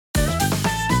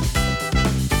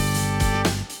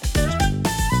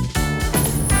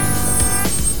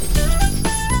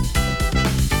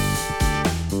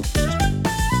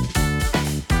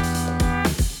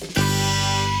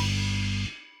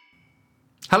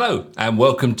Hello and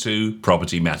welcome to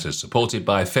Property Matters, supported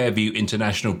by Fairview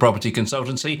International Property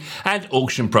Consultancy and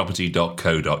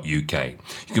auctionproperty.co.uk.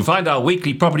 You can find our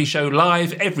weekly property show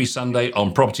live every Sunday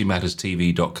on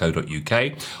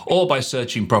propertymatterstv.co.uk or by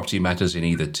searching Property Matters in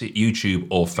either YouTube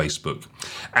or Facebook.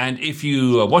 And if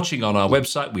you are watching on our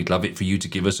website, we'd love it for you to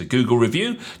give us a Google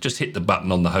review. Just hit the button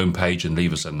on the homepage and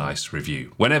leave us a nice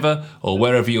review. Whenever or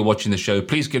wherever you're watching the show,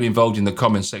 please get involved in the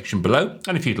comments section below.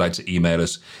 And if you'd like to email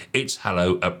us, it's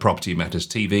hello@propertymatterstv.co.uk.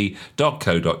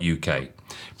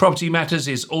 Property Matters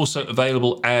is also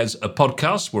available as a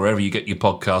podcast wherever you get your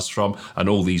podcasts from and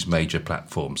all these major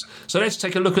platforms. So let's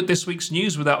take a look at this week's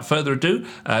news without further ado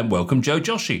and welcome Joe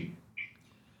Joshi.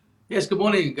 Yes, good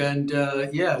morning. And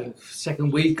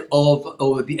second week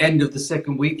or the end of the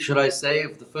second week, should I say,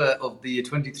 of the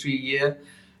 23 year.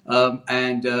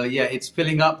 It's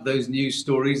filling up those news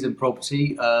stories in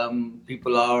property.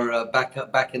 People are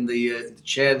back in the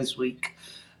chair this week,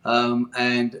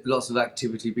 and lots of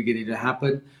activity beginning to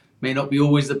happen. May not be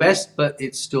always the best, but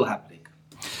it's still happening.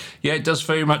 Yeah, it does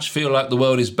very much feel like the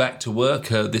world is back to work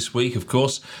this week, of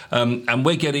course. And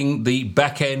we're getting the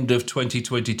back end of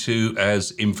 2022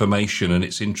 as information. And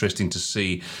it's interesting to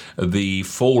see the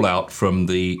fallout from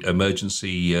the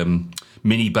emergency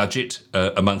mini budget,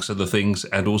 amongst other things,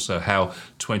 and also how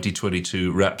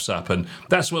 2022 wraps up. And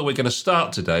that's where we're going to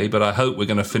start today. But I hope we're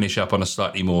going to finish up on a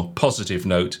slightly more positive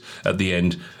note at the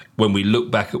end, when we look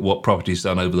back at what property's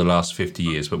done over the last 50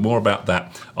 years. But more about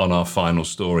that on our final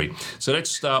story. So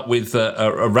let's start with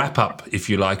a wrap-up, if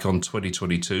you like, on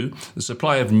 2022. The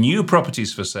supply of new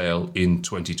properties for sale in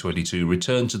 2022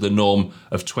 returned to the norm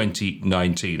of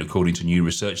 2019, according to new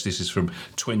research. This is from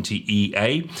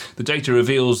 20EA. The data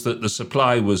reveals that the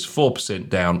supply was 4%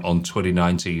 down on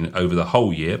 2019 over the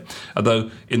whole year,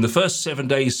 although in the first 7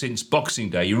 days since Boxing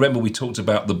Day, you remember we talked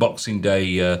about the Boxing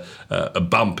Day a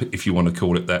bump, if you want to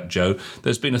call it that, Joe,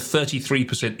 there's been a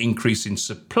 33% increase in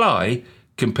supply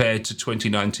compared to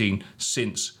 2019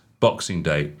 since Boxing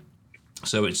Day.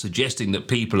 So it's suggesting that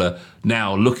people are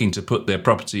now looking to put their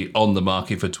property on the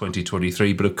market for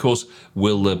 2023. But of course,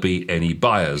 will there be any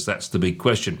buyers? That's the big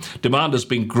question. Demand has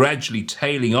been gradually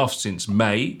tailing off since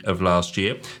May of last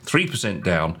year, 3%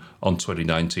 down on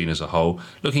 2019 as a whole.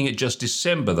 Looking at just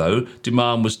December, though,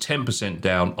 demand was 10%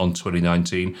 down on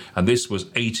 2019, and this was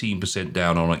 18%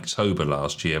 down on October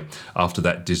last year after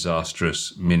that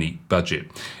disastrous mini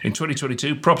budget. In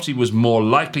 2022, property was more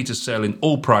likely to sell in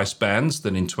all price bands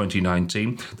than in 2019.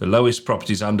 The lowest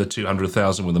properties under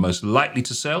 200,000 were the most likely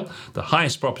to sell. The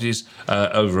highest properties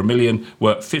over $1 million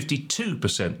were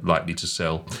 52% likely to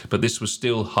sell, but this was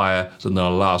still higher than the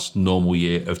last normal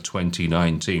year of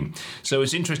 2019. So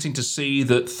it's interesting to see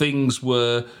that things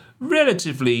were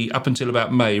relatively, up until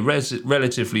about May,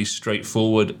 relatively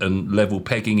straightforward and level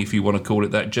pegging, if you want to call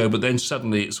it that, Joe. But then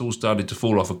suddenly it's all started to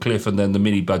fall off a cliff, and then the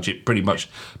mini budget pretty much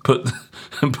put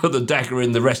the dagger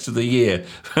in the rest of the year,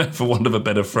 for want of a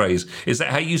better phrase. Is that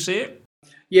how you see it?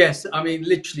 Yes, I mean,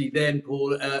 literally then,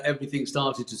 Paul, everything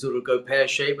started to sort of go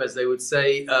pear-shaped, as they would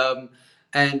say.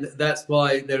 And that's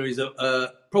why there is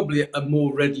probably a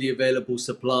more readily available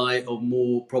supply of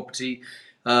more property.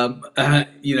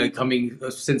 Coming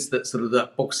since that sort of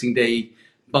that Boxing Day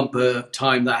bumper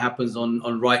time that happens on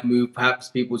Rightmove, perhaps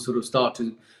people sort of start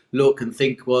to look and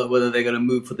think whether they're going to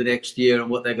move for the next year and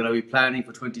what they're going to be planning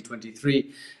for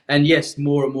 2023. And yes,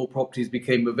 more and more properties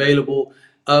became available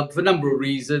for a number of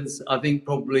reasons. I think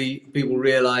probably people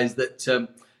realised that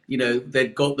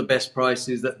they'd got the best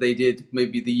prices that they did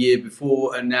maybe the year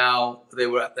before, and now they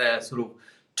were at their sort of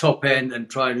top end and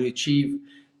trying to achieve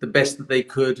the best that they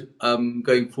could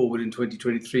going forward in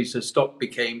 2023. So stock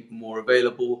became more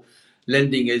available.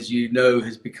 Lending, as you know,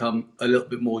 has become a little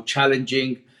bit more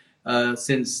challenging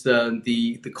since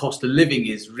the cost of living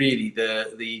is really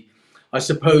I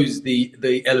suppose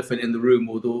the elephant in the room,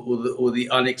 or the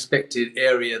unexpected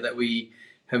area that we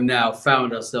have now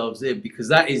found ourselves in, because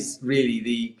that is really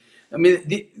the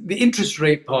interest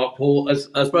rate part, Paul. As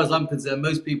far as I'm concerned,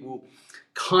 most people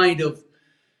kind of,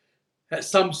 at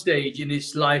some stage in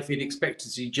its life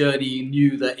expectancy journey,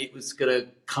 knew that it was going to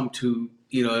come to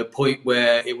a point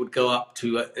where it would go up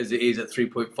to, as it is at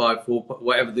 3.54,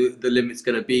 whatever the limit's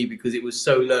going to be, because it was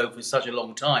so low for such a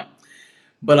long time.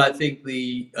 But I think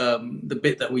the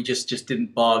bit that we just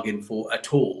didn't bargain for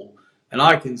at all, and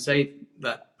I can say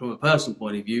that from a personal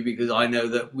point of view, because I know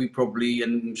that we probably,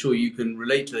 and I'm sure you can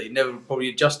relate to that, you never probably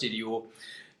adjusted your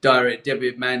direct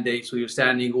debit mandates or your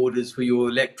standing orders for your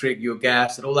electric, your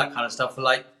gas, and all that kind of stuff for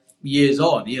like years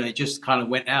on. It just kind of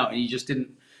went out and you just didn't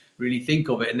really think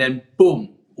of it. And then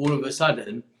boom, all of a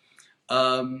sudden,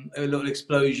 a little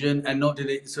explosion, and not did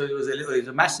it. So it was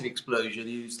a massive explosion.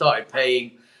 You started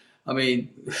paying. I mean,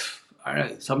 I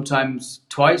don't know, sometimes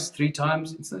twice, three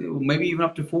times, maybe even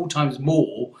up to four times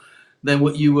more than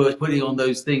what you were putting on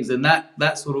those things. And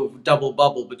that sort of double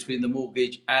bubble between the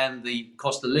mortgage and the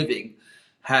cost of living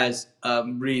has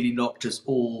really knocked us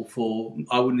all for,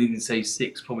 I wouldn't even say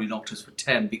six, probably knocked us for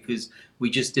 10, because we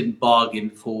just didn't bargain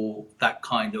for that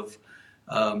kind of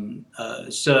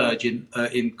surge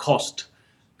in cost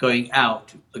going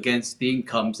out against the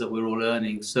incomes that we're all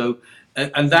earning. So,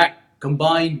 and that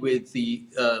combined with the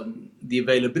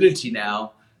availability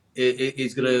now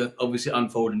is going to obviously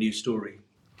unfold a new story.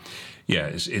 Yeah,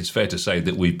 it's fair to say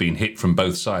that we've been hit from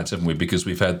both sides, haven't we? Because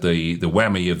we've had the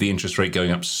whammy of the interest rate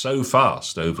going up so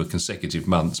fast over consecutive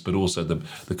months, but also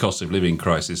the cost of living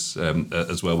crisis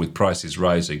as well, with prices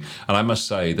rising. And I must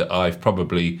say that I've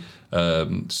probably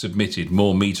submitted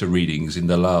more meter readings in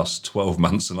the last 12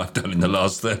 months than I've done in the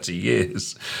last 30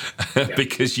 years,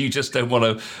 because you just don't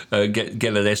want to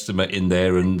get an estimate in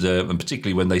there, and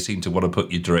particularly when they seem to want to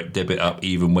put your direct debit up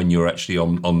even when you're actually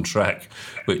on track,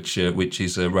 which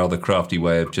is a rather crafty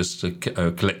way of just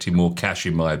collecting more cash,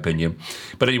 in my opinion.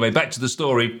 But anyway, back to the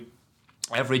story.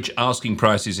 Average asking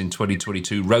prices in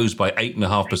 2022 rose by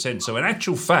 8.5%. So in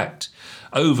actual fact,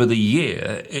 over the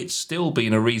year, it's still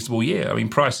been a reasonable year. I mean,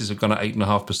 prices have gone at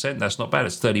 8.5%. That's not bad.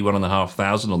 It's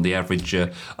 31,500 on the average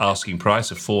asking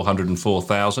price of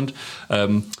 404,000.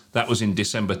 That was in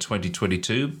December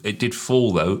 2022. It did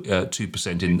fall, though,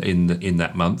 2% in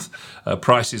that month.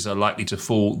 Prices are likely to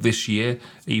fall this year,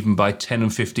 even by 10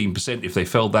 and 15%. If they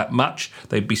fell that much,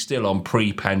 they'd be still on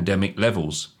pre-pandemic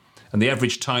levels. And the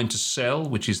average time to sell,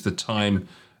 which is the time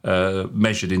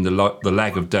measured in the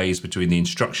lag of days between the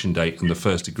instruction date and the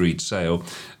first agreed sale,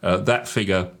 that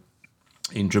figure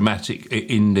in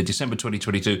December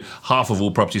 2022, half of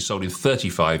all properties sold in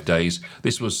 35 days.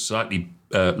 This was slightly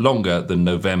longer than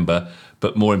November,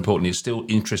 but more importantly, it's still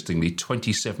interestingly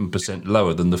 27%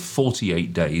 lower than the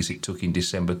 48 days it took in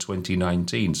December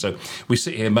 2019. So we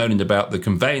sit here moaning about the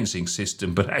conveyancing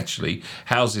system, but actually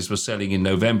houses were selling in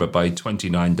November by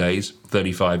 29 days,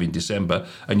 35 in December,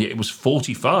 and yet it was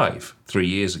 45 2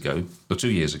 years ago.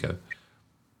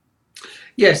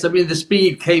 Yes, I mean, the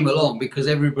speed came along because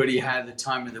everybody had the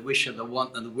time and the wish and the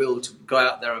want and the will to go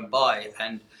out there and buy.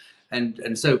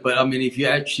 And so, but I mean, if you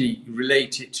actually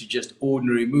relate it to just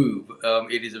ordinary move,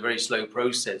 it is a very slow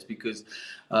process, because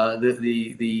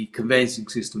the conveyancing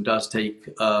system does take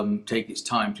its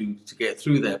time to get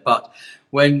through there. But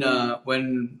when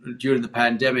during the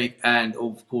pandemic, and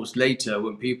of course later,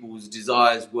 when people's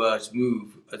desires were to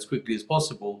move as quickly as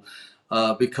possible,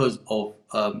 because of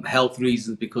health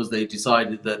reasons, because they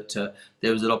decided that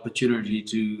there was an opportunity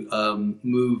to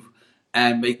move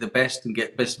and make the best and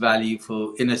get best value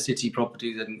for inner city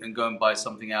properties, and go and buy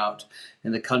something out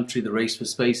in the country, the race for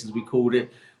space, as we called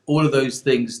it. All of those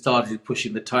things started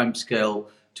pushing the timescale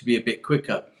to be a bit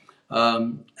quicker.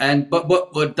 But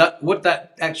what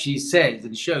that actually says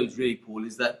and shows, really, Paul,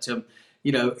 is that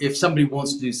if somebody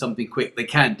wants to do something quick, they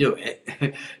can do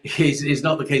it. It's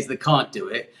not the case they can't do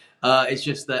it. It's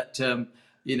just that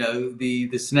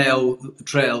the snail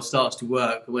trail starts to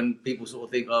work when people sort of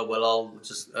think, oh well, I'll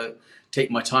just take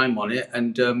my time on it,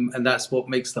 and that's what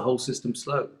makes the whole system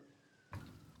slow.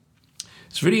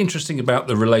 It's really interesting about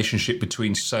the relationship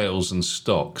between sales and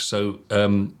stock. So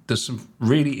there's some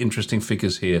really interesting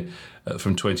figures here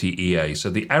from 20EA. So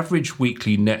the average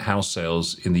weekly net house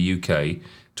sales in the UK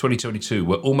 2022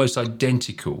 were almost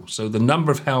identical. So the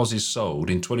number of houses sold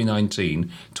in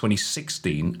 2019,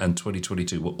 2016 and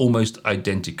 2022 were almost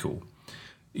identical.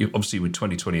 Obviously with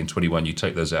 2020 and 21, you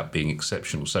take those out being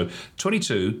exceptional. So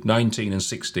 22, 19 and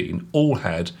 16 all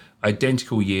had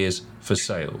identical years for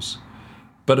sales.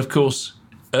 But of course,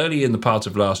 early in the part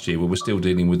of last year, we were still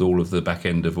dealing with all of the back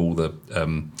end of all the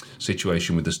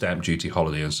situation with the stamp duty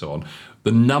holiday and so on.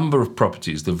 The number of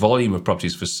properties, the volume of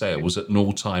properties for sale was at an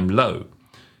all-time low.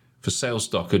 For sale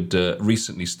stock had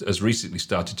recently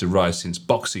started to rise since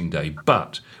Boxing Day,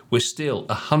 but we're still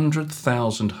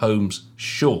 100,000 homes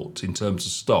short in terms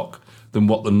of stock than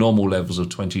what the normal levels of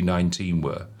 2019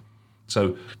 were.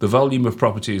 So the volume of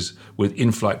properties with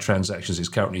in-flight transactions is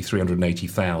currently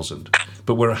 380,000,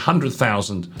 but we're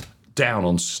 100,000 down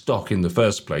on stock in the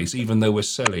first place, even though we're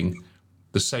selling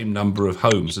the same number of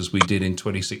homes as we did in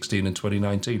 2016 and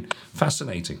 2019.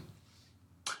 Fascinating.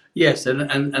 Yes,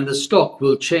 and the stock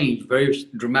will change very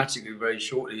dramatically very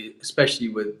shortly, especially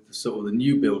with sort of the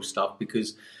new build stuff,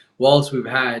 because whilst we've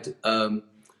had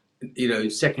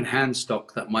second-hand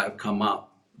stock that might have come up,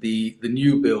 the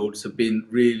new builds have been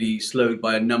really slowed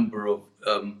by a number of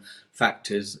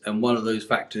factors, and one of those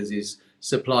factors is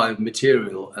supply of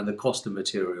material and the cost of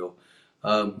material.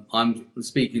 I'm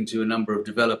speaking to a number of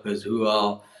developers who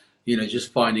are,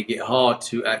 just finding it hard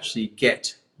to actually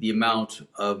get the amount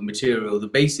of material, the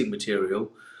basic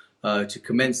material, to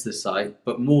commence the site.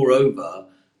 But moreover,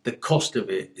 the cost of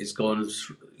it is gone,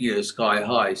 sky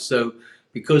high. So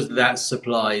because that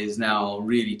supply is now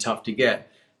really tough to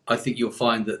get, I think you'll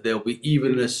find that there'll be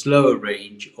even a slower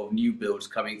range of new builds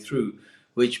coming through,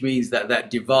 which means that that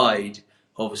divide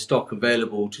of stock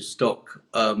available to stock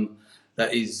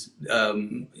that is,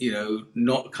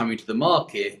 not coming to the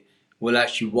market will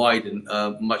actually widen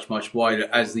much, much wider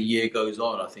as the year goes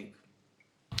on, I think.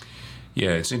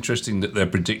 Yeah, it's interesting that they're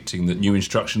predicting that new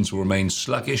instructions will remain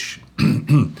sluggish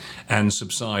and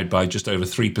subside by just over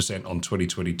 3% on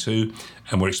 2022.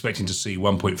 And we're expecting to see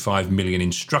 1.5 million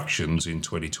instructions in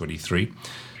 2023.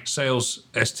 Sales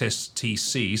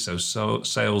STC, so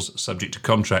sales subject to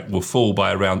contract, will fall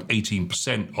by around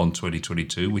 18% on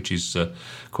 2022, which is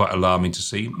quite alarming to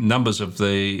see. Numbers of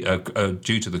the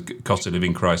due to the cost of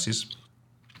living crisis.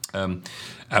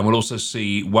 And we'll also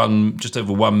see just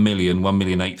over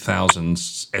 1,008,000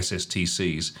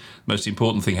 SSTCs. Most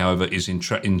important thing, however, is in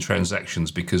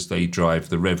transactions, because they drive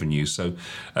the revenue. So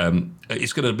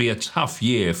it's going to be a tough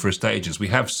year for estate agents. We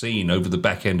have seen over the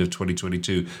back end of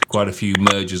 2022 quite a few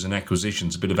mergers and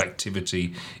acquisitions, a bit of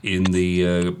activity in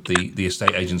the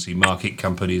estate agency market,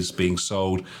 companies being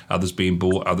sold, others being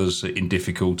bought, others in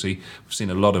difficulty. We've seen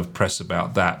a lot of press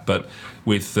about that. But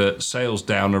with sales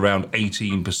down around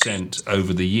 18%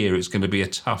 over the year, it's going to be a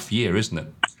tough year, isn't it?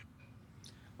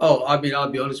 Oh, I mean, I'll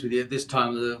be honest with you. At this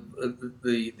time of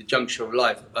the juncture of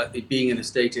life, being an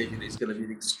estate agent is going to be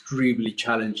an extremely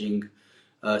challenging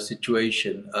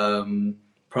situation.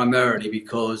 Primarily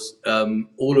because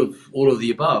all of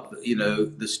the above.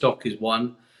 The stock is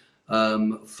one,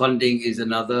 funding is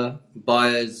another,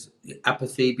 buyers'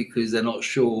 apathy because they're not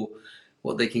sure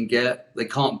what they can get. They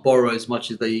can't borrow as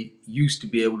much as they used to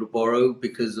be able to borrow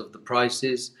because of the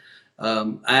prices.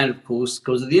 And of course,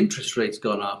 because of the interest rates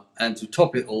gone up, and to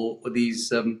top it all,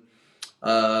 these,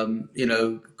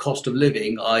 cost of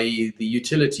living, i.e., the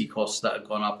utility costs that have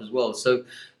gone up as well. So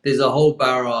there's a whole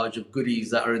barrage of goodies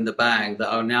that are in the bag that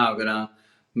are now going to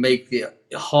make it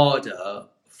harder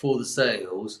for the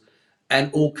sales,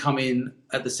 and all come in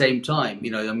at the same time.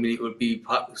 It would be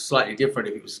slightly different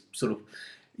if it was sort of,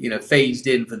 phased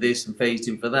in for this and phased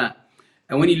in for that.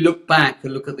 And when you look back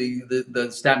and look at the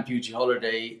stamp duty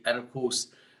holiday, and of course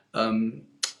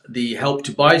the help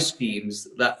to buy schemes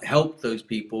that helped those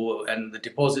people, and the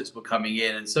deposits were coming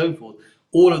in and so forth,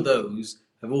 all of those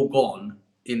have all gone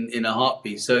in a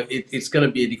heartbeat. So it's going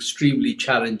to be an extremely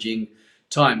challenging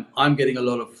time. I'm getting a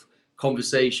lot of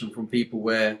conversation from people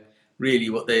where really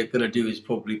what they're going to do is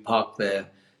probably park their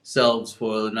selves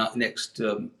for the next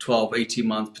 12, 18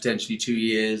 months, potentially 2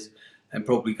 years, and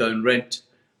probably go and rent.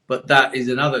 But that is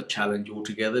another challenge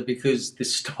altogether, because the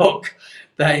stock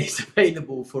that is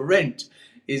available for rent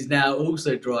is now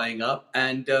also drying up,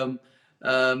 and to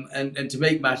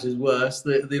make matters worse,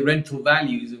 the rental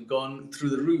values have gone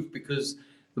through the roof, because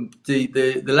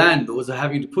the landlords are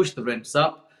having to push the rents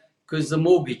up because the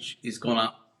mortgage is gone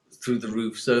up through the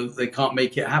roof, so they can't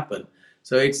make it happen.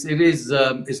 So it's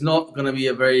not going to be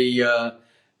a very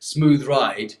smooth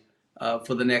ride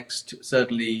for the next,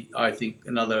 certainly, I think,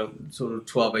 another sort of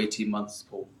 12, 18 months,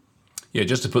 Paul. Yeah,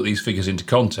 just to put these figures into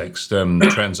context,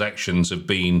 transactions have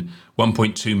been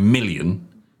 1.2 million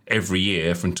every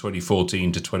year from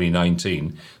 2014 to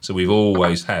 2019. So we've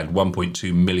always had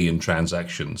 1.2 million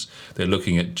transactions. They're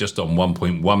looking at just on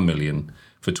 1.1 million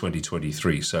for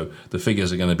 2023. So the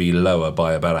figures are going to be lower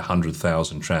by about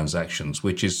 100,000 transactions,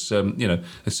 which is, a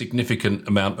significant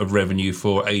amount of revenue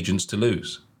for agents to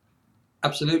lose.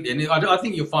 Absolutely. And I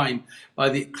think you'll find by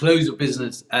the close of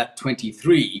business at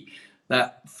 23,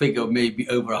 that figure may be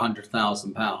over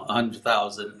 £100,000,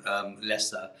 100,000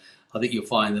 lesser. I think you'll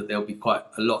find that there'll be quite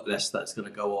a lot less that's going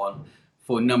to go on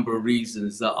for a number of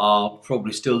reasons that are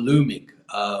probably still looming.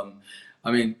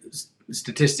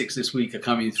 Statistics this week are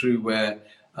coming through where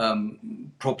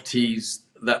properties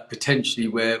that potentially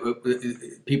where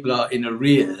people are in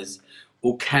arrears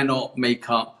or cannot make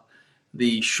up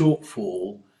the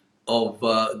shortfall of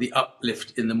the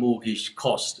uplift in the mortgage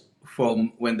cost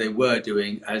from when they were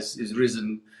doing has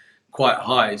risen quite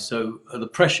high. So the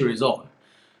pressure is on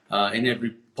in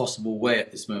every possible way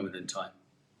at this moment in time.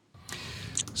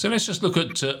 So let's just look at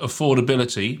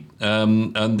affordability,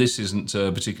 and this isn't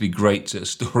a particularly great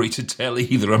story to tell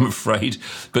either, I'm afraid.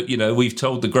 But we've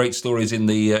told the great stories in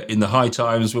the high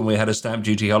times when we had a stamp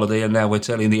duty holiday, and now we're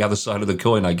telling the other side of the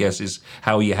coin, I guess, is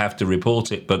how you have to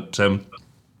report it. But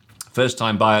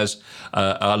First-time buyers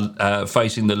are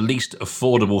facing the least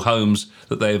affordable homes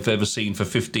that they've ever seen for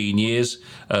 15 years,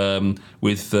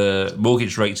 with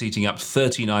mortgage rates eating up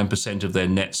 39% of their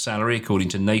net salary, according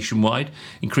to Nationwide.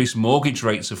 Increased mortgage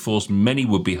rates have forced many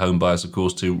would-be home buyers, of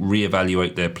course, to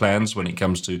reevaluate their plans when it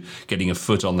comes to getting a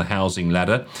foot on the housing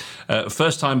ladder.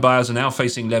 First-time buyers are now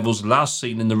facing levels last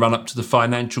seen in the run-up to the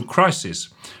financial crisis.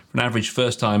 For an average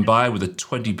first-time buyer with a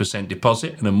 20%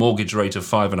 deposit and a mortgage rate of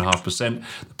 5.5%,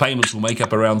 the payments will make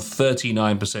up around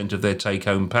 39% of their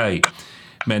take-home pay.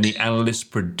 Many analysts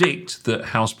predict that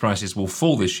house prices will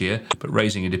fall this year, but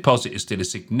raising a deposit is still a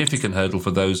significant hurdle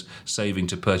for those saving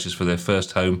to purchase for their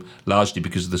first home, largely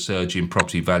because of the surge in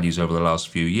property values over the last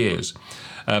few years.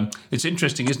 It's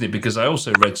interesting, isn't it? Because I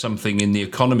also read something in The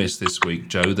Economist this week,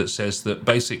 Joe, that says that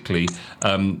basically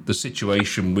the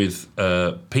situation with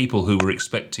people who were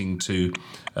expecting to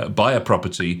buy a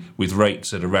property with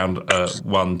rates at around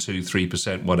 1, 2,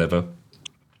 3%, whatever,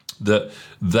 that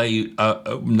they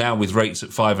now with rates at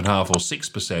 5.5% or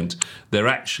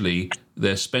 6%,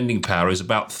 their spending power is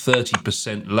about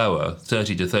 30% lower,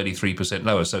 30 to 33%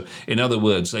 lower. So in other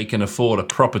words, they can afford a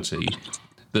property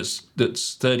that's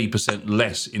 30%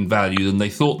 less in value than they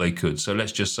thought they could. So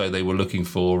let's just say they were looking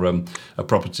for a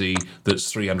property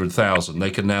that's 300,000.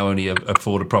 They can now only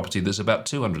afford a property that's about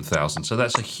 200,000. So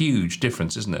that's a huge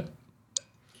difference, isn't it?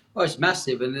 Well, it's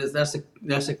massive, and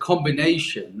that's a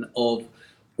combination of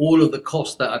all of the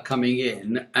costs that are coming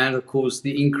in, and of course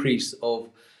the increase of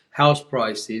house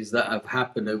prices that have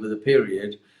happened over the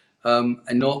period, and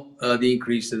not the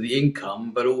increase of the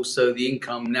income, but also the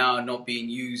income now not being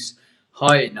used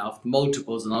high enough, the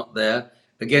multiples are not there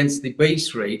against the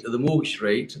base rate of the mortgage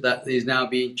rate that is now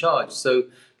being charged. So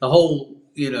the whole,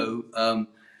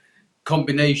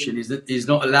 combination is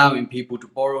not allowing people to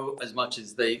borrow as much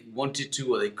as they wanted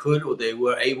to, or they could, or they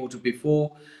were able to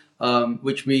before,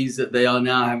 which means that they are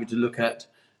now having to look at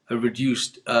a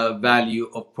reduced value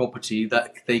of property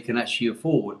that they can actually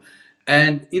afford.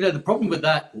 And the problem with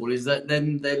that, Paul, is that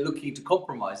then they're looking to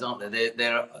compromise, aren't they?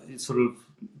 They're sort of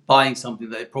buying something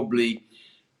that they probably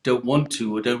don't want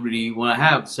to or don't really want to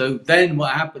have. So then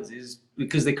what happens is,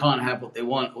 because they can't have what they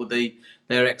want, or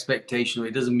their expectation, or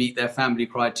it doesn't meet their family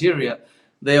criteria,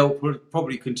 they'll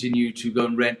probably continue to go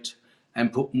and rent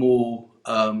and put more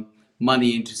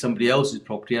money into somebody else's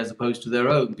property as opposed to their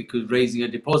own, because raising a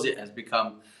deposit has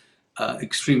become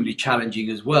extremely challenging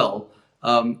as well.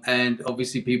 And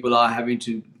obviously people are having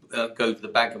to go to the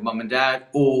bank of mum and dad,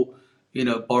 or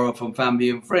borrow from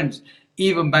family and friends.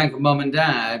 Even Bank of Mum and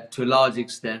Dad, to a large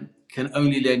extent, can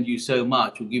only lend you so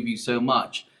much or give you so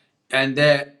much, and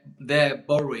their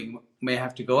borrowing may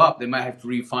have to go up. They might have to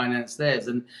refinance theirs,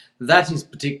 and that is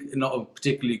not a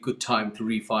particularly good time to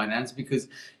refinance, because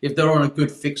if they're on a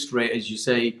good fixed rate, as you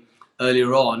say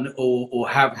earlier on, or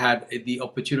have had the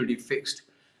opportunity fixed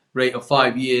rate of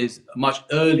 5 years much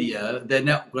earlier, they're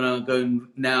not going to go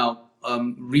now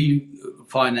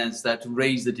refinance that to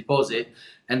raise the deposit,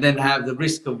 and then have the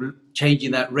risk of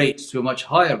changing that rate to a much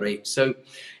higher rate. So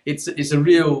it's a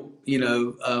real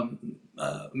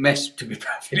mess, to be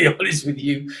perfectly honest with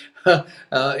you,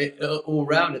 all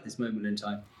round at this moment in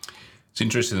time. It's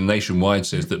interesting that Nationwide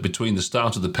says that between the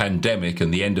start of the pandemic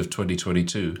and the end of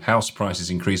 2022, house prices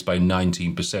increased by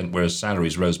 19%, whereas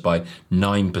salaries rose by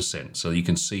 9%. So you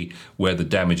can see where the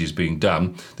damage is being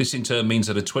done. This in turn means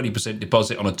that a 20%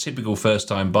 deposit on a typical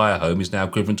first-time buyer home is now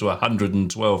equivalent to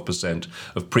 112%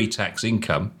 of pre-tax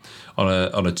income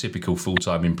on a typical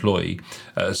full-time employee,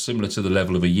 similar to the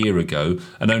level of a year ago,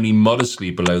 and only modestly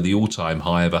below the all-time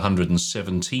high of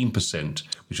 117%,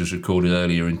 which was recorded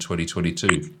earlier in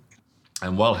 2022.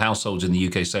 And while households in the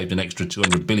UK saved an extra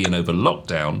 200 billion over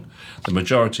lockdown, the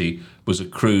majority was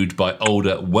accrued by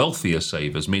older, wealthier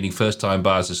savers, meaning first-time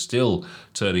buyers are still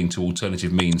turning to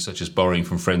alternative means, such as borrowing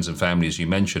from friends and family, as you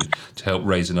mentioned, to help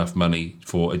raise enough money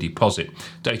for a deposit.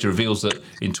 Data reveals that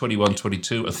in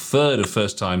 21-22, a third of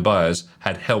first-time buyers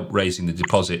had help raising the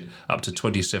deposit, up to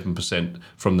 27%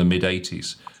 from the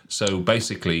mid-80s. So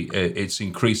basically, it's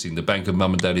increasing. The Bank of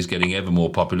Mum and Dad is getting ever more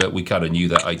popular. We kind of knew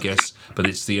that, I guess, but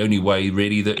it's the only way,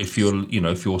 really, that if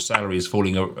your salary is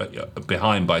falling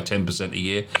behind by 10% a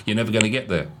year, you're never going to get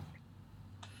there.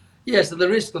 Yeah, so the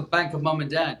risk of Bank of Mum and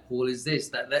Dad, Paul, is this,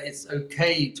 that it's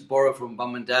okay to borrow from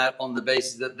Mum and Dad on the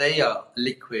basis that they are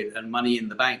liquid and money in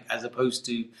the bank, as opposed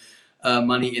to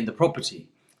money in the property.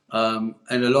 And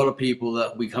a lot of people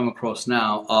that we come across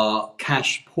now are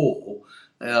cash poor,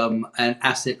 and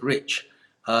asset rich.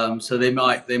 So they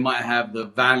might have the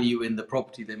value in the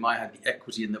property, they might have the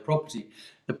equity in the property.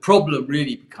 The problem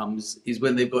really becomes is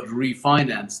when they've got to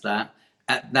refinance that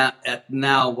at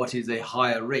now what is a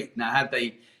higher rate. Now, had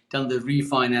they done the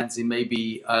refinancing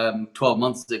maybe 12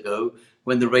 months ago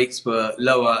when the rates were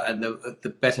lower and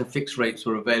the better fixed rates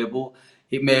were available,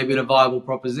 it may have been a viable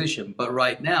proposition. But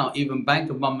right now, even Bank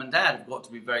of Mum and Dad have got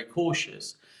to be very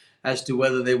cautious as to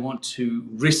whether they want to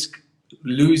risk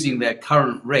losing their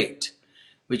current rate,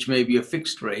 which may be a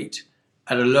fixed rate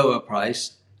at a lower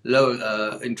price,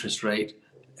 lower interest rate,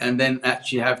 and then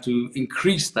actually have to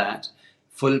increase that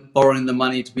for borrowing the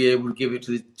money to be able to give it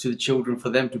to the children for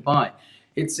them to buy.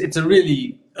 It's a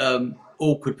really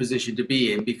awkward position to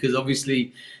be in, because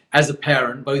obviously, as a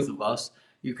parent, both of us,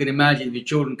 you can imagine if your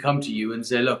children come to you and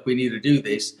say, look, we need to do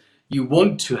this, you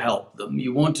want to help them,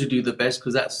 you want to do the best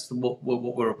because that's what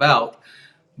we're about.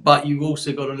 But you've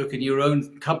also got to look in your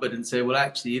own cupboard and say, well,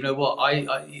 actually, you know what,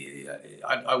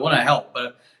 I want to help,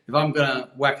 but if I'm going to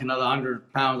whack another £100,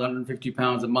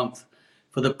 £150 a month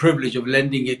for the privilege of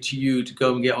lending it to you to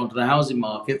go and get onto the housing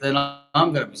market, then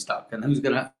I'm going to be stuck. And who's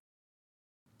going to...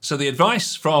 So the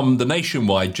advice from the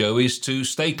Nationwide, Joe, is to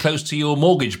stay close to your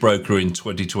mortgage broker in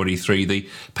 2023. The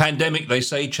pandemic, they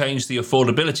say, changed the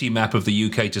affordability map of the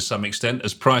UK to some extent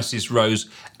as prices rose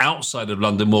outside of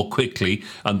London more quickly,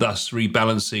 and thus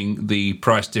rebalancing the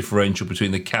price differential between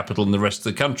the capital and the rest of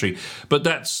the country. But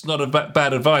that's not a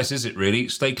bad advice, is it really?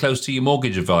 Stay close to your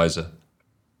mortgage advisor.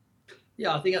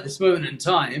 Yeah, I think at this moment in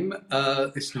time,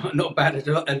 it's not bad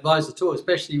advice at all,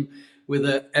 especially with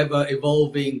an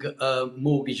ever-evolving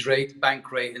mortgage rate,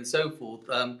 bank rate, and so forth.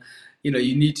 You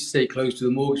need to stay close to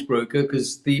the mortgage broker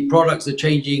because the products are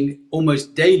changing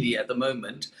almost daily at the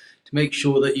moment to make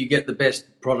sure that you get the best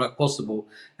product possible.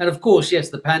 And of course, yes,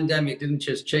 the pandemic didn't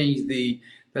just change the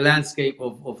landscape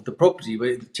of the property, but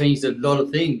it changed a lot of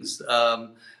things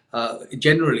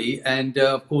generally. And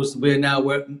of course, we're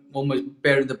almost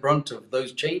bearing the brunt of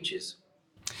those changes.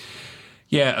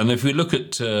 Yeah, and if we look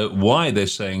at why they're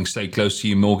saying stay close to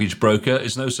your mortgage broker,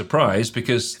 it's no surprise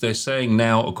because they're saying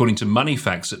now, according to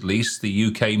Moneyfacts at least, the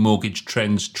UK Mortgage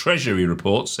Trends Treasury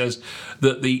report says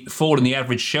that the fall in the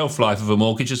average shelf life of a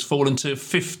mortgage has fallen to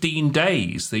 15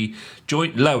 days, the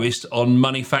joint lowest on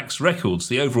Moneyfacts records.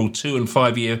 The overall 2 and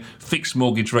 5 year fixed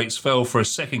mortgage rates fell for a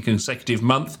second consecutive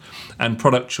month, and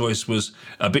product choice was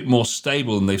a bit more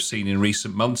stable than they've seen in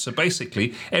recent months. So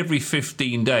basically, every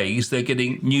 15 days, they're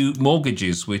getting new mortgages,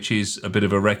 which is a bit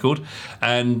of a record.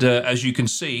 And as you can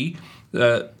see,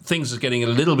 things are getting a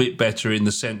little bit better in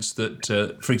the sense that,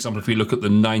 for example, if we look at the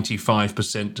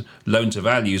 95% loan to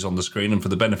values on the screen, and for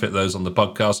the benefit of those on the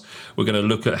podcast, we're going to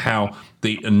look at how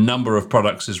the number of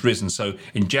products has risen. So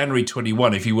in January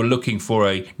 21, if you were looking for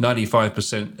a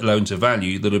 95% loan to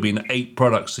value, there would have been 8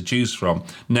 products to choose from.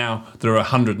 Now there are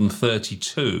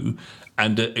 132,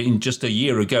 and in just a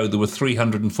year ago, there were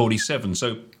 347.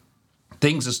 So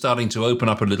things are starting to open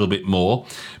up a little bit more.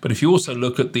 But if you also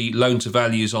look at the loan to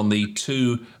values on the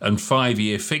 2 and 5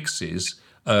 year fixes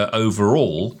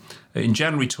overall, in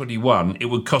January 21, it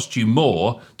would cost you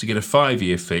more to get a 5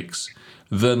 year fix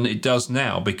than it does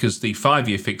now, because the 5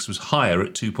 year fix was higher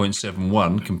at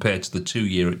 2.71 compared to the 2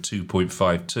 year at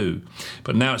 2.52.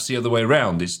 But now it's the other way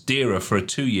around. It's dearer for a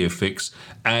 2 year fix,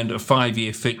 and a 5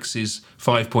 year fix is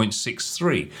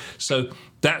 5.63. So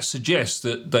that suggests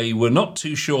that they were not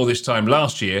too sure this time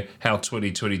last year how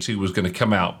 2022 was going to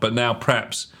come out. But now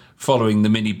perhaps following the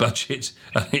mini budget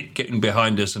and it getting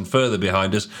behind us and further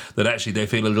behind us, that actually they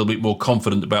feel a little bit more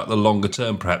confident about the longer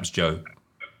term, perhaps, Joe.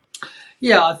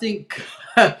 Yeah, I think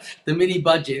the mini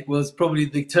budget was probably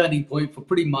the turning point for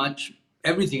pretty much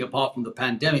everything apart from the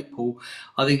pandemic, Paul.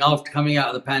 I think after coming out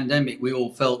of the pandemic, we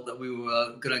all felt that we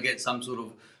were going to get some sort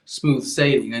of smooth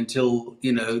sailing until,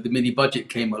 the mini budget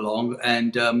came along,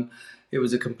 and it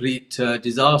was a complete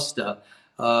disaster.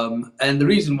 And the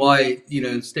reason why,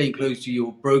 staying close to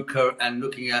your broker and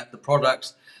looking at the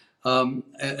products,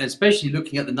 especially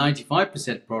looking at the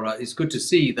 95% product, it's good to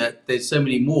see that there's so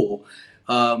many more.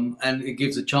 And it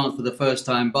gives a chance for the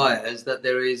first-time buyers that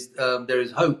there is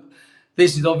hope.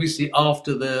 This is obviously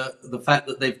after the fact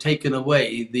that they've taken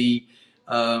away the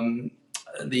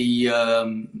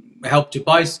Help to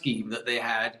Buy scheme that they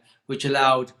had, which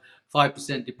allowed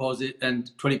 5% deposit and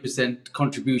 20%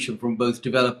 contribution from both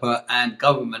developer and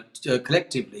government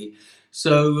collectively.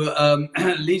 So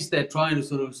at least they're trying to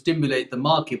sort of stimulate the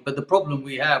market. But the problem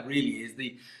we have really is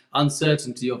the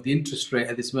uncertainty of the interest rate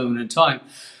at this moment in time,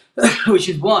 which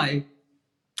is why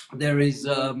there is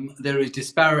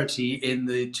disparity in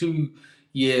the 2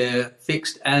 year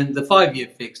fixed and the 5 year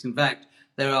fixed. In fact,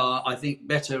 there are, I think,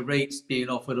 better rates being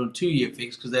offered on 2 year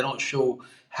fixed because they're not sure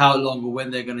how long or when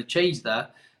they're going to change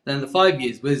that than the 5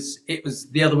 years. It was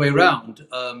the other way around.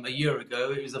 A year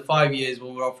ago, it was the 5 years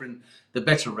when we were offering the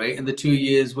better rate, and the 2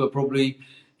 years were probably,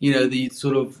 the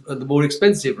sort of the more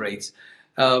expensive rates.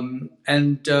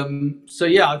 So,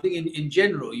 yeah, I think in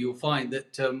general, you'll find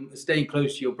that staying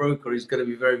close to your broker is going to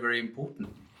be very, very important.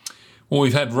 Well,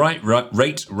 we've had rate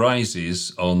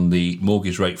rises on the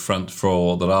mortgage rate front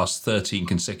for the last 13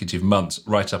 consecutive months,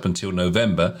 right up until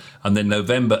November. And then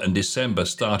November and December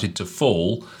started to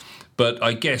fall. But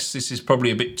I guess this is probably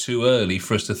a bit too early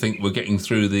for us to think we're getting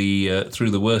through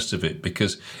the worst of it,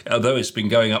 because although it's been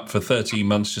going up for 13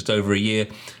 months, just over a year,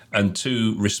 and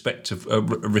two consecutive,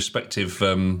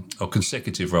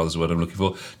 rather is what I'm looking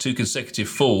for, two consecutive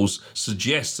falls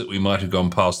suggests that we might have gone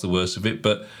past the worst of it.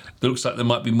 But it looks like there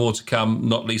might be more to come,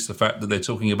 not least the fact that they're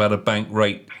talking about a bank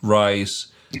rate rise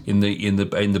in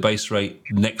the base rate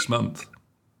next month.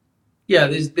 Yeah,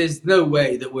 there's no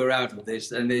way that we're out of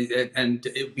this, and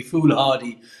it would be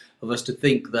foolhardy of us to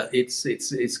think that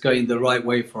it's going the right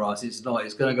way for us. It's not.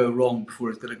 It's going to go wrong before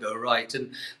it's going to go right,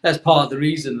 and that's part of the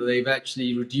reason that they've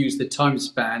actually reduced the time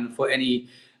span for any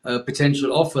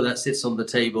potential offer that sits on the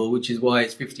table, which is why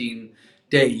it's 15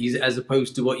 days as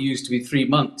opposed to what used to be 3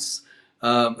 months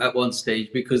at one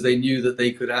stage, because they knew that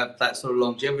they could have that sort of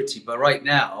longevity. But right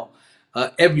now,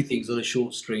 everything's on a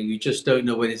short string. You just don't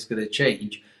know when it's going to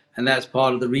change. And that's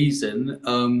part of the reason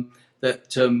that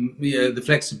the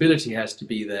flexibility has to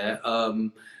be there,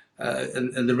 and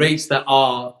the rates that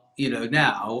are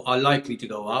now are likely to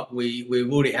go up. We've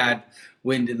already had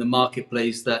wind in the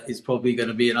marketplace that is probably going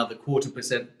to be another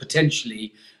 0.25%,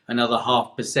 potentially another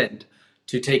 0.5%,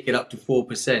 to take it up to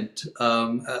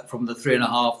 4% from the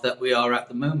 3.5% that we are at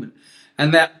the moment.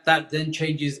 And that then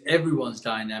changes everyone's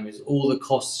dynamics. All the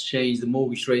costs change, the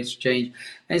mortgage rates change.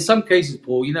 And in some cases,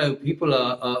 Paul, people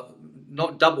are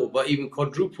not double, but even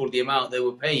quadruple the amount they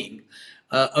were paying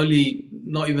only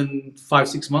not even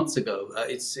 5-6 months ago.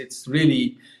 It's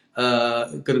really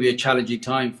going to be a challenging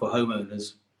time for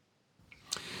homeowners.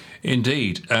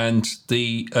 Indeed. And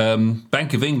the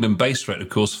Bank of England base rate, of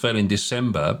course, fell in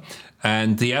December,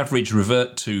 and the average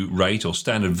revert to rate or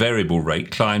standard variable rate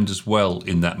climbed as well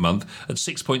in that month at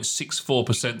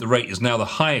 6.64%. The rate is now the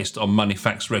highest on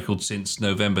Moneyfacts record since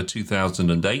November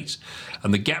 2008.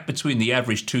 And the gap between the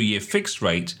average 2-year fixed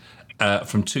rate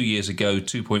from 2 years ago,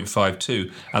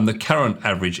 2.52, and the current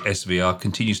average SVR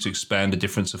continues to expand, a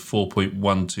difference of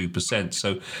 4.12%.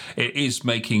 So it is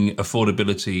making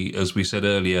affordability, as we said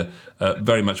earlier,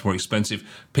 very much more expensive.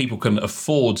 People can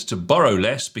afford to borrow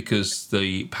less because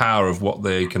the power of what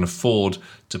they can afford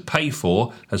to pay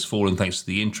for has fallen thanks to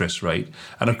the interest rate.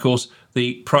 And of course,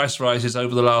 the price rises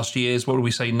over the last years, what do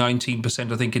we say,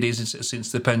 19%, I think it is,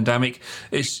 since the pandemic.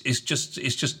 It's just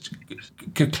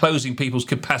closing people's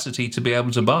capacity to be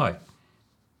able to buy.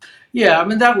 Yeah, I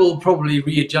mean, that will probably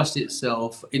readjust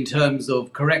itself in terms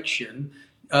of correction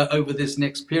over this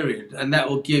next period. And that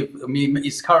will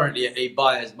it's currently a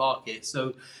buyer's market.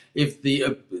 So if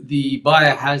the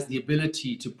buyer has the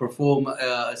ability to perform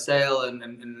a sale and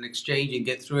an exchange and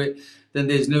get through it, then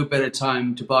there's no better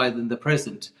time to buy than the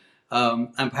present.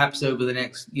 And perhaps over the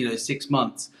next 6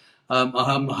 months,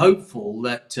 I'm hopeful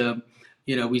that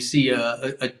we see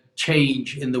a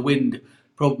change in the wind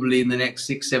probably in the next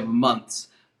 6-7 months,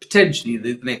 potentially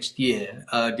the next year,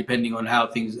 depending on how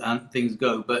things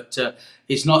go. But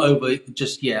it's not over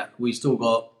just yet. We still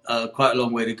got quite a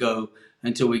long way to go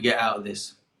until we get out of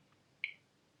this.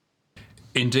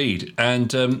 Indeed.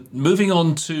 And moving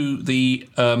on to the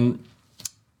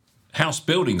house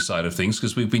building side of things,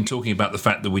 because we've been talking about the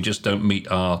fact that we just don't meet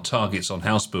our targets on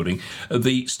house building.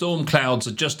 The storm clouds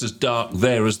are just as dark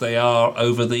there as they are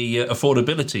over the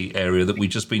affordability area that we've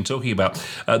just been talking about.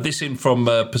 This in from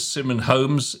Persimmon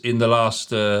Homes in the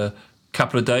last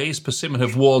couple of days. Persimmon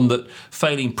have warned that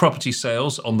failing property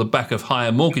sales on the back of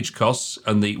higher mortgage costs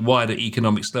and the wider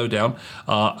economic slowdown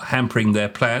are hampering their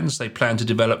plans. They plan to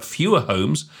develop fewer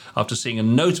homes after seeing a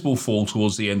notable fall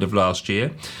towards the end of last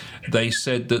year. They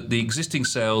said that the existing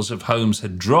sales of homes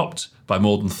had dropped by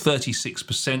more than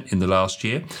 36% in the last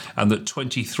year, and that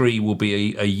 23 will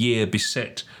be a year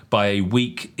beset by a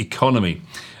weak economy.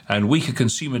 And weaker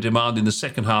consumer demand in the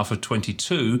second half of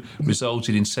 22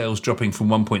 resulted in sales dropping from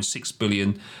 1.6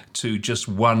 billion to just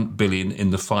 1 billion in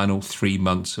the final 3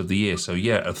 months of the year. So,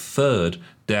 a third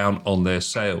down on their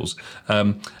sales.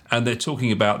 And they're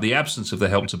talking about the absence of the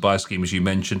Help to Buy scheme, as you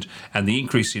mentioned, and the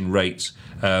increase in rates,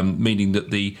 meaning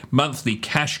that the monthly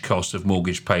cash cost of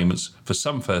mortgage payments for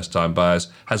some first-time buyers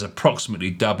has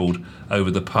approximately doubled over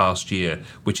the past year,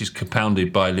 which is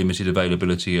compounded by limited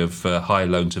availability of high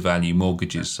loan-to-value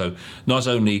mortgages. So not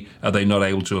only are they not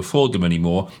able to afford them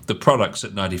anymore, the products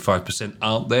at 95%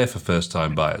 aren't there for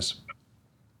first-time buyers.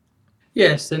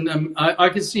 Yes, and I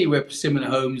can see where Persimmon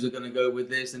Homes are going to go with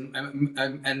this,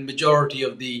 and majority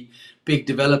of the big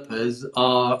developers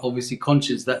are obviously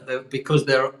conscious that because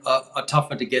they're are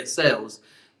tougher to get sales,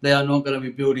 they are not going to be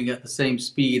building at the same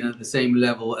speed and at the same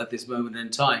level at this moment in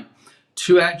time.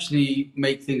 To actually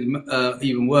make things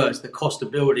even worse, the cost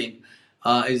of building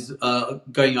is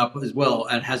going up as well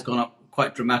and has gone up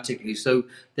quite dramatically. So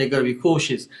they're going to be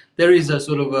cautious. There is a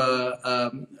sort of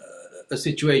a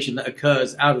situation that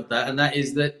occurs out of that, and that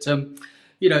is that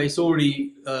it's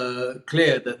already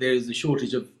clear that there is a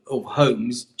shortage of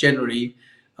homes generally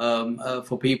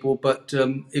for people. But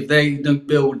if they don't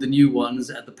build the new ones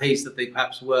at the pace that they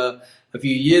perhaps were a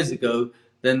few years ago,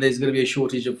 then there's going to be a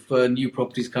shortage of new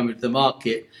properties coming to the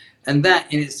market, and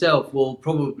that in itself will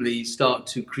probably start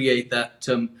to create that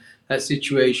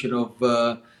situation of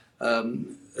where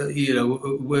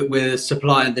the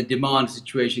supply and the demand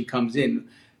situation comes in.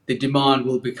 The demand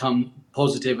will become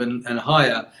positive and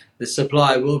higher. The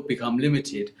supply will become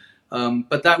limited,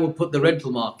 but that will put the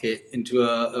rental market into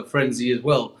a frenzy as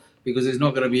well, because there's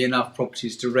not going to be enough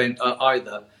properties to rent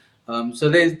either. So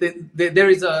there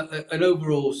is an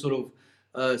overall sort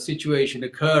of situation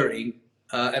occurring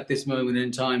at this moment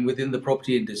in time within the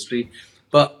property industry.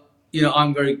 But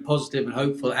I'm very positive and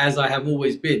hopeful, as I have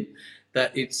always been,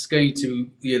 that it's going to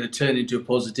turn into a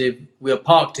positive. We are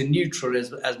parked in neutral,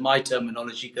 as my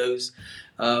terminology goes,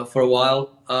 for a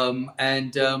while,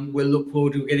 and we'll look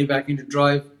forward to getting back into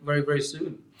drive very, very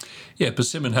soon. Yeah,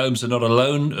 Persimmon Homes are not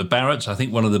alone. Barratt, I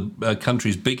think one of the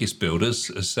country's biggest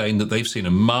builders, is saying that they've seen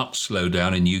a marked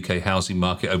slowdown in UK housing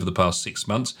market over the past 6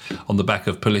 months on the back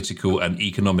of political and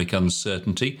economic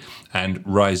uncertainty and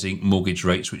rising mortgage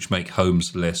rates, which make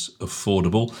homes less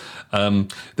affordable.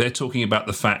 They're talking about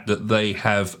the fact that they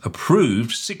have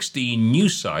approved 16 new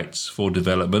sites for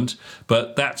development,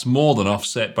 but that's more than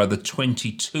offset by the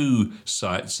 22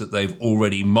 sites that they've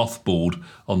already mothballed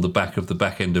on the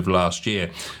back end of last year.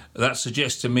 That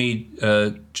suggests to me,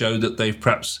 Joe, that they've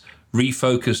perhaps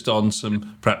refocused on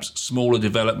some perhaps smaller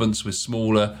developments with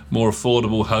smaller, more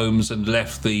affordable homes, and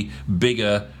left the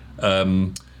bigger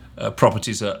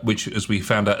properties, which, as we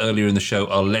found out earlier in the show,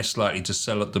 are less likely to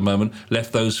sell at the moment,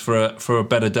 left those for a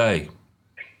better day.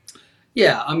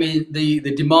 Yeah, I mean, the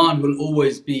demand will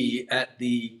always be at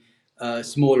the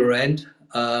smaller end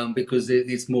because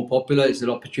it's more popular. It's an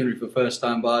opportunity for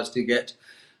first-time buyers to get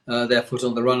their foot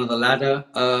on the run of the ladder,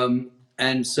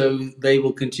 and so they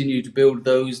will continue to build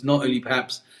those, not only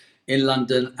perhaps in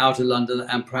London, out of London,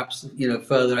 and perhaps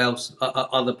further else,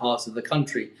 other parts of the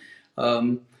country.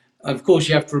 Of course,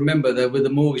 you have to remember that with the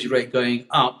mortgage rate going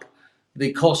up,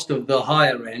 the cost of the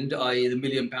higher end, i.e. the £1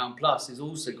 million plus, has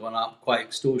also gone up quite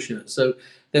extortionate. So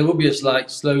there will be a slight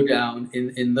slowdown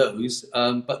in those,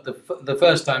 but the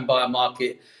first-time buyer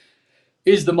market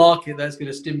is the market that's going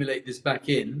to stimulate this back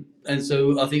in. And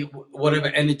so I think whatever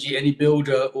energy any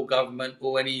builder or government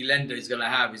or any lender is going to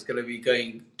have is going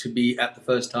to be at the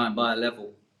first time buyer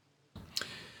level.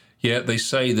 Yeah, they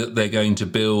say that they're going to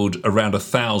build around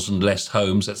 1,000 less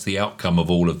homes. That's the outcome of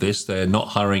all of this. They're not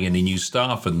hiring any new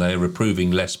staff and they're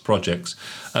approving less projects.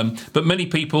 But many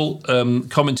people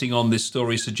commenting on this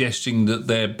story suggesting that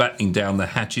they're battening down the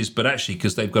hatches, but actually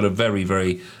because they've got a very,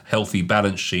 very healthy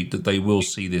balance sheet, that they will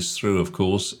see this through, of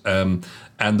course, and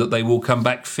that they will come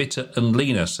back fitter and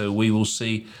leaner. So we will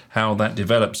see how that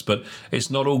develops. But it's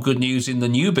not all good news in the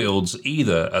new builds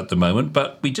either at the moment.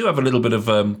 But we do have a little bit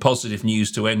of positive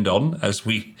news to end on, as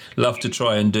we love to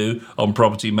try and do on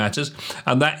Property Matters.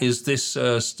 And that is this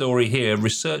story here.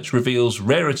 Research reveals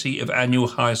rarity of annual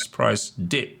highest price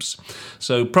dips.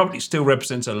 So property still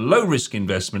represents a low-risk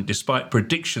investment despite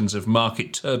predictions of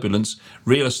market turbulence.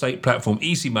 Real estate platform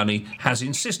Easy Money has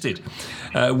insisted,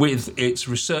 with its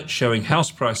research showing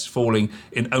house prices falling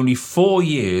in only 4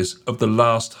 years of the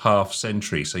last half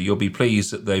century. So you'll be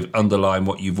pleased that they've underlined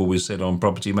what you've always said on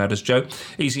Property Matters, Joe.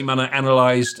 Easy Money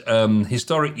analysed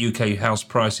historic UK house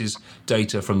prices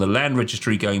data from the Land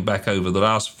Registry going back over the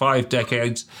last 5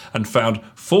 decades and found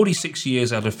 46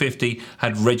 years out of 50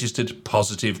 had registered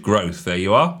positive growth. There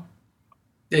you are.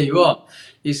 There you are.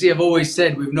 You see, I've always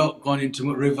said we've not gone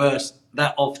into reverse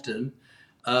that often.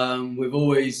 We've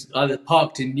always either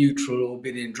parked in neutral or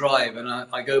been in drive. And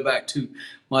I go back to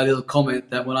my little comment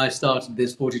that when I started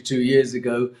this 42 years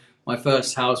ago, my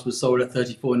first house was sold at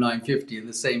 34,950, and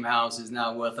the same house is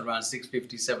now worth around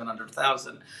 650,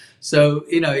 700,000. So,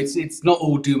 it's not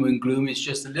all doom and gloom. It's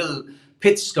just a little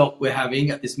pit stop we're having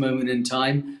at this moment in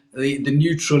time. The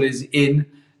neutral is in,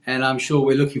 and I'm sure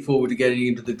we're looking forward to getting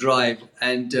into the drive.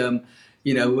 And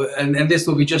and this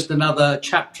will be just another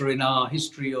chapter in our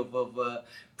history of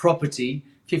property.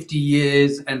 50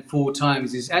 years and 4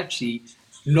 times is actually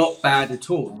not bad at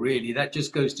all, really. That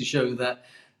just goes to show that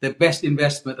the best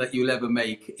investment that you'll ever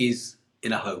make is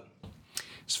in a home.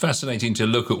 It's fascinating to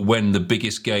look at when the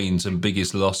biggest gains and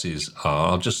biggest losses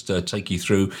are. I'll just take you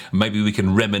through. Maybe we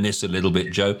can reminisce a little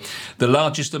bit, Joe. The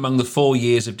largest among the 4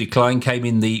 years of decline came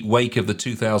in the wake of the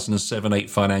 2007-8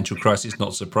 financial crisis,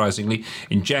 not surprisingly.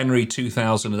 In January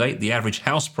 2008, the average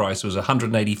house price was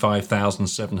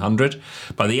 185,700.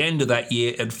 By the end of that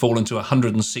year, it had fallen to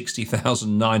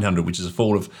 160,900, which is a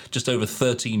fall of just over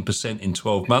 13% in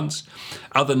 12 months.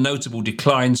 Other notable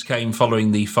declines came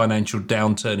following the financial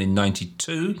downturn in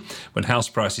 92, when house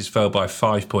prices fell by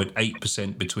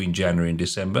 5.8% between January and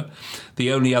December.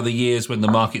 The only other years when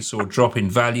the market saw a drop in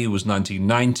value was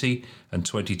 1990 and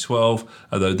 2012,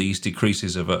 although these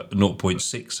decreases of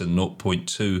 0.6 and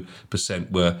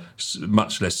 0.2% were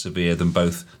much less severe than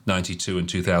both 92 and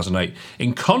 2008.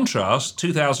 In contrast,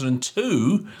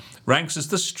 2002 ranks as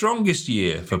the strongest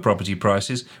year for property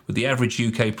prices, with the average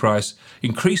UK price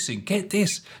increasing, get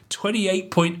this,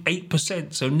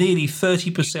 28.8%, so nearly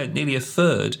 30%, nearly a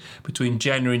third between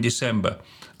January and December.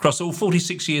 Across all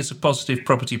 46 years of positive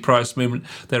property price movement,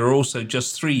 there are also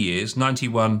just 3 years,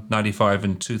 91, 95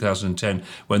 and 2010,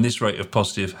 when this rate of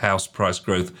positive house price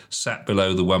growth sat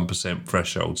below the 1%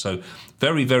 threshold. So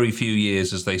very, very few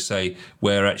years, as they say,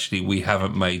 where actually we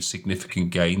haven't made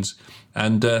significant gains.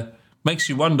 And makes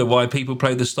you wonder why people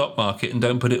play the stock market and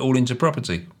don't put it all into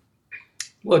property.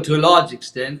 Well, to a large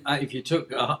extent, if you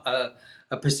took a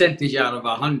percentage out of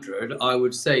 100, I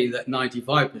would say that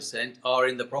 95% are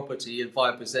in the property and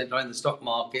 5% are in the stock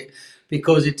market,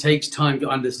 because it takes time to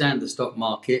understand the stock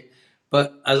market.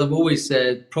 But as I've always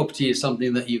said, property is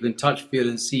something that you can touch, feel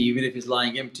and see. Even if it's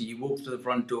lying empty, you walk to the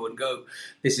front door and go,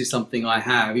 this is something I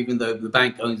have. Even though the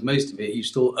bank owns most of it, you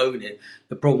still own it.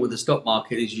 The problem with the stock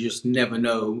market is you just never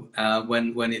know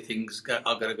when things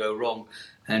are going to go wrong,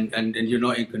 and you're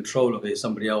not in control of it,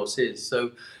 somebody else is.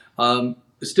 So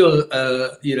still,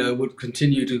 would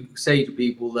continue to say to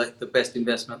people that the best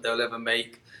investment they'll ever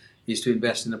make is to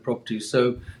invest in a property.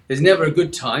 So there's never a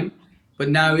good time, but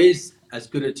now is as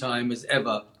good a time as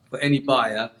ever for any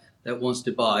buyer that wants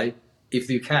to buy, if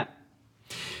you can.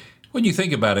 When you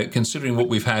think about it, considering what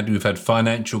we've had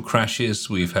financial crashes,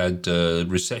 we've had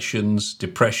recessions,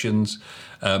 depressions,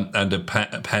 and a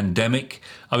pandemic.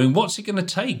 I mean, what's it going to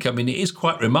take? I mean, it is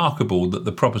quite remarkable that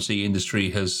the property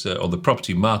industry has, or the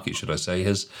property market, should I say,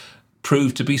 has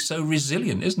proved to be so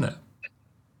resilient, isn't it?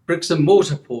 Bricks and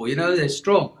mortar, Paul, they're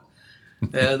strong.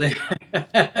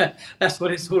 That's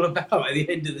what it's all about at the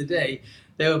end of the day.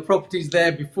 There were properties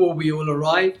there before we all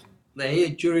arrived. They're here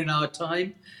during our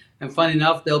time. And funny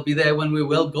enough, they'll be there when we're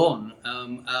well gone.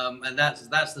 And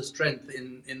that's the strength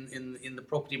in the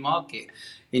property market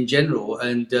in general.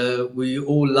 And we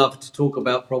all love to talk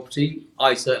about property.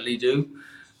 I certainly do.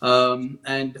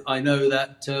 And I know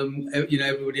that,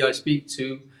 everybody I speak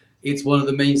to, it's one of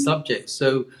the main subjects.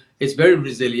 So it's very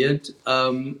resilient,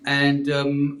 it's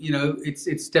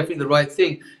definitely the right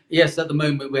thing. Yes, at the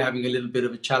moment we're having a little bit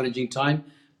of a challenging time,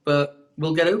 but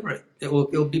we'll get over it.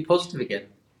 It'll be positive again.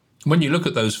 When you look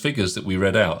at those figures that we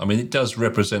read out, I mean, it does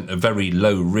represent a very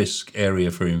low risk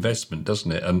area for investment,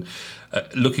 doesn't it? And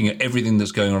looking at everything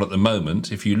that's going on at the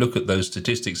moment, if you look at those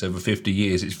statistics over 50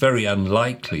 years, it's very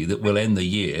unlikely that we'll end the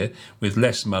year with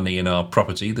less money in our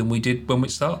property than we did when it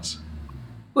starts.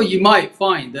 Well, you might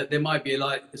find that there might be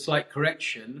a slight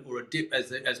correction or a dip,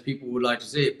 as people would like to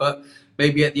see it, but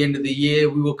maybe at the end of the year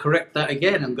we will correct that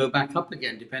again and go back up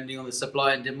again, depending on the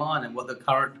supply and demand and what the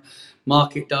current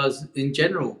market does in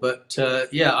general. But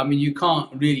you can't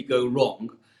really go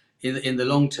wrong in the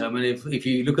long term. And if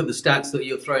you look at the stats that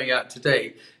you're throwing out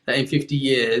today, that in 50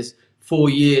 years, 4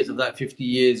 years of that 50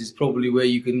 years is probably where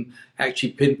you can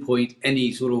actually pinpoint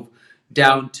any sort of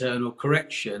downturn or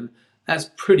correction.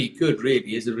 That's pretty good,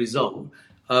 really, as a result.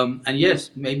 And yes,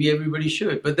 maybe everybody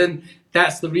should. But then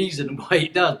that's the reason why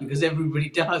it does, because everybody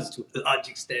does to a large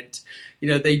extent.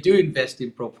 They do invest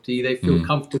in property. They feel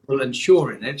comfortable and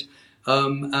sure in it.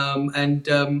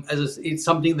 It's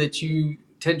something that you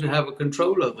tend to have a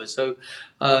control over. So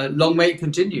long may it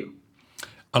continue.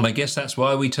 And I guess that's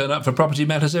why we turn up for Property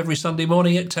Matters every Sunday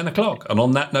morning at 10 o'clock. And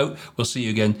on that note, we'll see you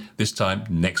again this time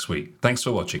next week. Thanks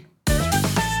for watching.